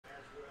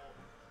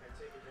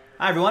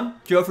Hi everyone,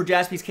 Joe for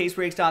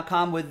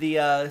JaspysCaseBreaks.com with the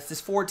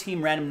this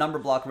 4-team random number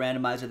block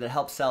randomizer that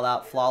helps sell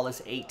out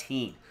Flawless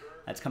 18.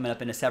 That's coming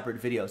up in a separate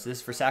video. So this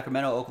is for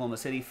Sacramento, Oklahoma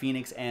City,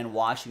 Phoenix, and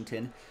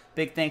Washington.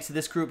 Big thanks to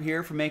this group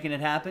here for making it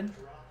happen.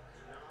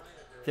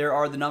 There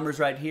are the numbers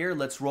right here.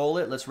 Let's roll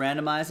it. Let's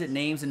randomize it.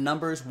 Names and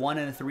numbers 1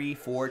 and 3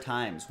 4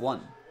 times.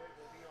 1,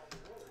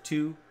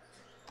 2,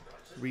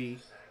 3,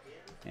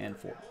 and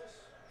 4.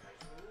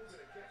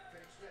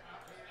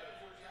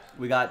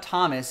 We got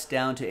Thomas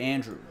down to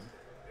Andrew.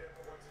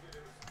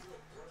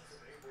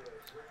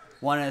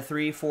 1 and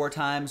 3 4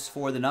 times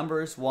for the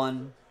numbers.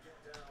 1,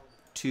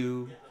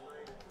 2,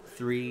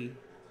 3,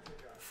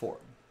 4.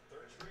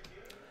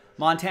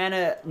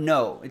 Montana,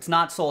 no, it's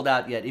not sold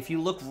out yet. If you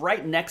look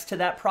right next to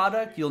that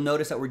product, you'll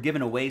notice that we're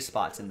giving away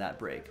spots in that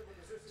break.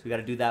 So we got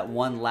to do that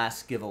one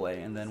last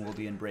giveaway, and then we'll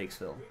be in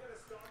Breaksville.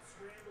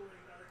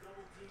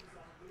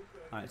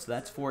 All right, so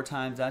that's 4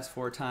 times. That's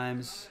 4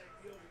 times.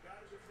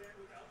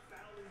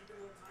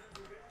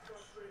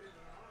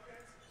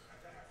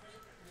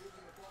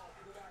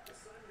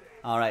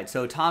 All right,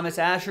 so Thomas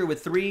Asher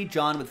with 3,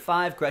 John with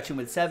 5, Gretchen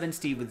with 7,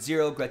 Steve with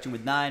 0, Gretchen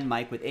with 9,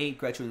 Mike with 8,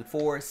 Gretchen with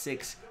 4,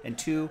 6, and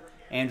 2,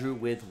 Andrew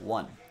with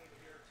 1.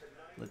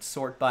 Let's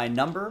sort by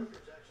number.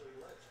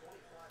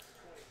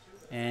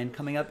 And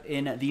coming up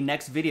in the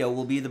next video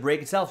will be the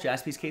break itself,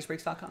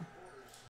 JaspysCaseBreaks.com.